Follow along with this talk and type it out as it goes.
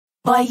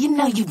Boy, you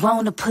know you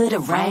wanna put a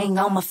ring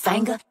on my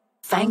finger,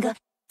 finger,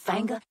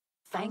 finger,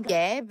 finger.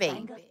 Yeah,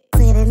 baby.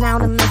 Put it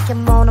on and make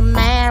him wanna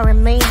marry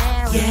me.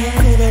 Yeah.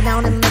 Put it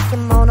on and make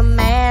him wanna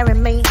marry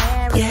me.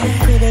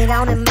 Yeah. Put it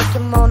on and make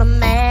him wanna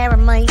marry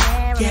me.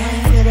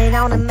 Yeah. Put it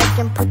on and make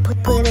him put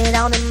it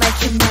on and make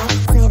him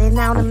put it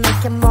on and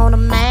make him wanna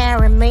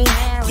marry me.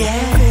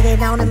 Yeah. Put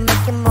it on and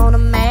make him wanna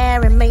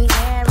marry me.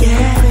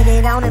 Yeah. Put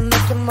it on and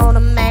make him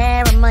wanna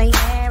marry me.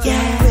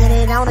 Yeah. Put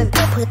it on and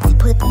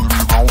put it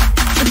on.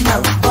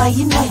 No, boy,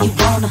 you know you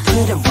wanna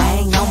put a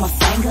ring on my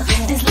finger.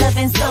 This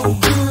loving so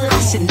good, I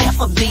should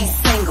never be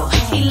single.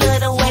 He love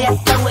the way I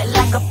throw it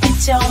like a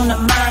picture on the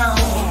mound.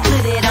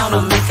 Put it on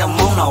and make him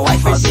wanna wipe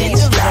her shit.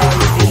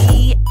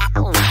 Baby,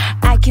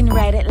 I can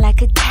ride it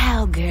like a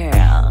cowgirl.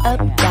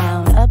 Up,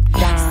 down, up,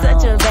 down.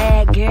 Such a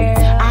bad girl.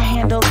 I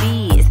handle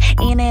bees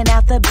in and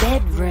out the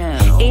bedroom.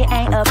 It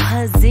ain't a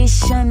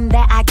position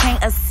that I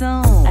can't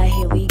assume.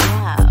 Here we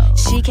go.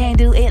 She can't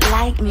do it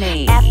like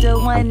me. After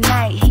one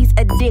night, he's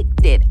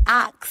addicted.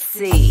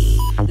 Oxy.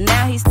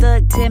 Now he's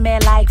stuck to me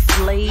like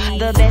flea.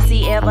 The best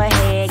he ever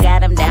had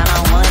got him down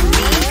on one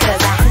knee.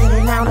 Cause I put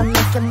it on and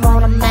make him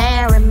wanna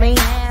marry me.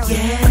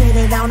 Yeah. Put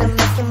it on and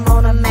make him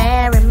wanna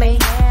marry me.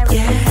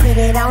 Yeah. Put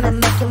it on and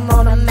make him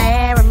wanna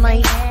marry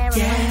me.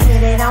 Yeah.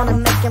 Put it on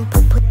and make him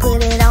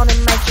put it on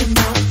and make him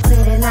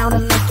put it on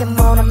and make him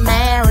wanna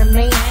marry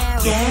me.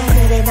 Yeah.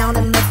 Put it on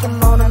and make him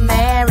wanna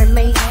marry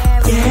me.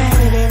 Yeah.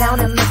 Put it on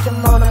and make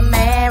him wanna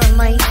marry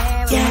me.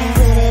 Yeah.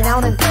 Put it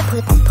on and put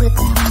it on.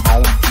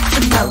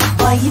 No,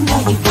 boy, you know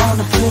you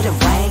wanna put a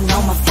ring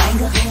on my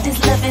finger. This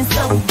loving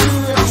so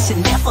good, I should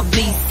never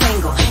be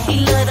single.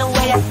 He love the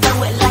way I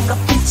throw it like a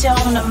picture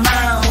on the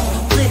mound.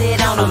 Put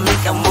it on and make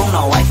him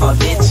wanna wipe a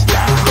bitch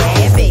down.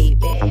 Yeah,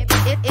 baby.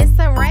 It's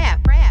a rap.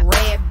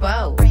 Red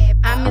bow.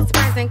 I'm his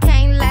person,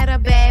 can't let a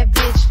bad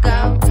bitch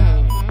go.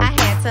 I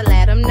had to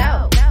let him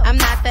know I'm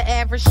not the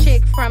average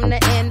chick from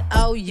the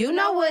N.O. You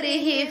know what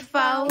it hit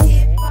for.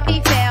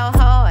 He fell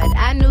hard,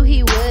 I knew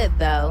he would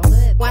though.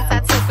 Once I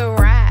took a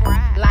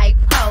ride, like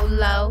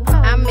Polo.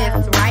 I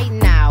miss right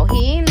now,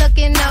 he ain't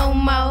looking no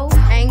more.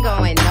 Ain't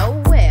going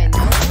nowhere.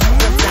 Down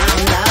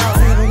low.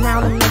 Put it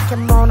on and make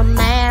him wanna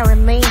marry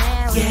me.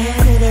 Yeah.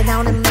 Put it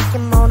on and make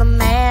him wanna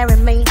marry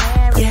me.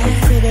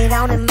 Yeah. Put it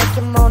on and make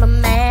him wanna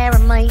marry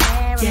me.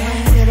 Yeah.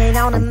 Put it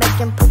on and make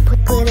him put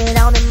it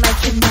on and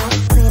make him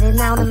put it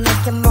on and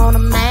make him wanna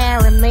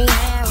marry me.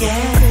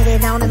 Yeah. Put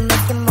it on and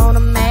make him wanna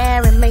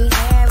marry me.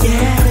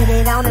 Yeah. Put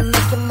it on and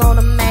make him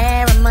wanna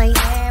marry me.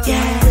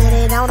 Yeah. Put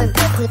it on and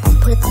put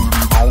it on.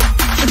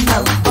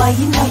 No, boy,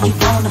 you know you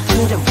wanna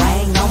put a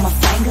ring on my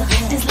finger.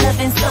 This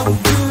loving so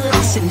good,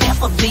 I should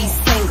never be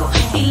single.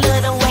 He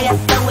love the way I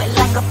throw it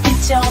like a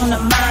picture on the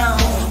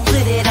mound.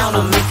 Put it on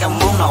and make him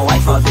wanna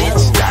wipe a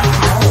bitch down.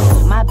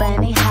 Oh, my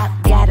bunny hop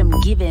got him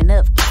giving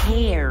up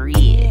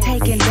carries.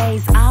 Taking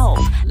days off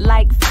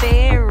like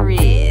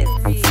fairies.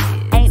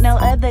 Ain't no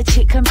other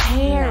chick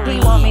comparing.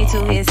 He want me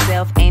to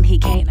himself and he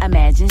can't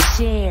imagine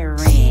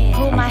sharing.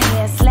 Pull my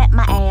hair, slap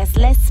my ass,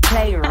 let's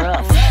play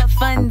rough.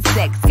 Fun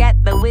sex, got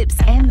the whips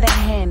and the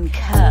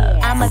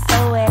handcuffs. I'ma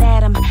throw it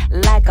at him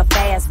like a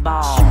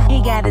fastball.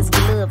 He got his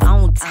glove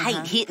on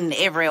tight, hitting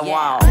every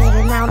wall. Put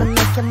it on and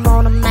make him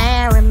wanna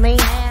marry me.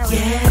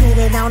 Yeah. Put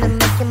it on and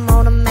make him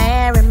wanna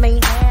marry me.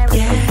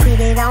 Yeah. Put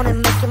it on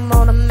and make him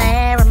wanna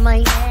marry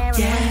me.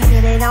 Yeah.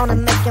 Put it on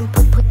and make him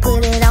put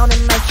it on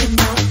and make him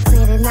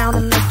put it on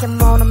and make him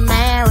wanna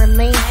marry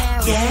me.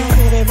 Yeah.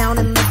 Put it on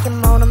and make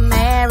him wanna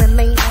marry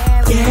me.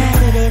 Yeah.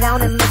 Put it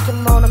on and make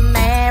him wanna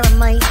marry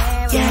me.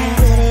 Yeah.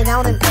 Put it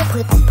on and put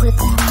it on.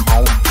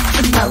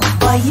 No,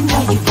 boy, you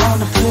know you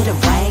wanna put a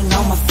ring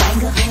on my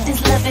finger. This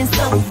loving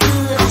so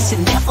good, I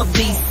should never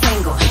be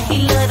single.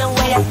 He love the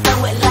way I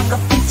throw it like a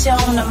picture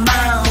on the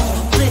mound.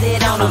 Put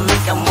it on and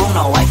make him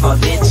wanna wipe a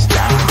bitch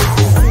down.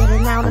 Put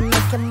it on and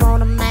make him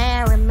wanna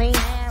marry me.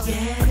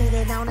 Yeah. Put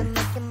it on and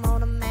make him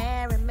wanna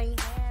marry me.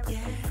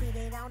 Put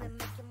it on and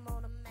make him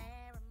wanna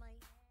marry me.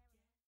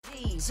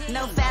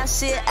 No foul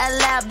shit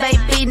allowed,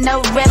 baby,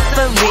 no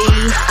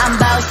referee. I'm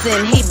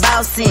bossing, he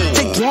bossing.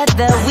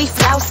 Together we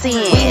flousing.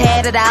 We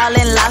had it all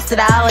and lost it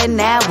all, and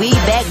now we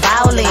back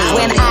ballin'.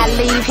 When I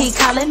leave, he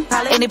callin'.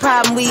 Any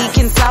problem, we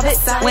can solve it.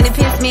 When it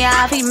piss me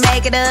off, he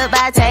make it up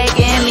by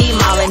taking me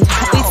maulin'.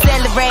 We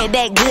celebrate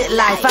that good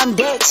life. I'm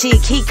that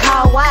chick, he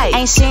call white.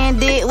 Ain't sharing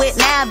dick with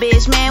now,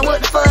 bitch, man.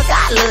 What the fuck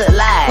I look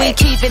like? We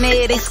keeping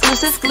it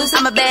exclusive.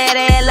 I'm a bad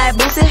ass like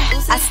Boosie.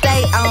 I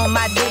stay on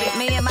my dick,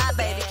 me and my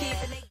baby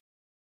keeping it.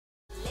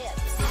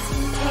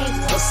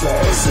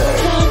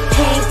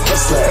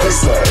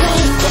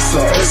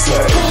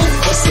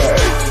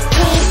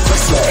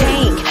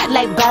 Pink,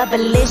 like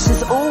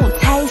Bubblicious, ooh,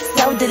 taste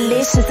so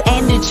delicious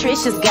and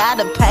nutritious.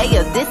 Gotta pay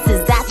her, this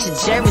is out your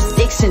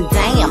jurisdiction.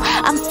 Damn,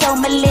 I'm so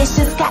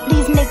malicious. Got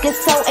these niggas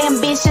so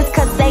ambitious,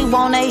 cause they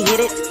wanna hit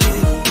it.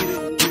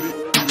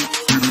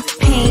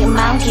 Pink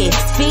monkey,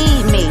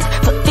 feed me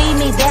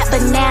that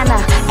banana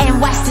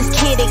and watch this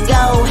kitty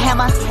go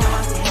hammer.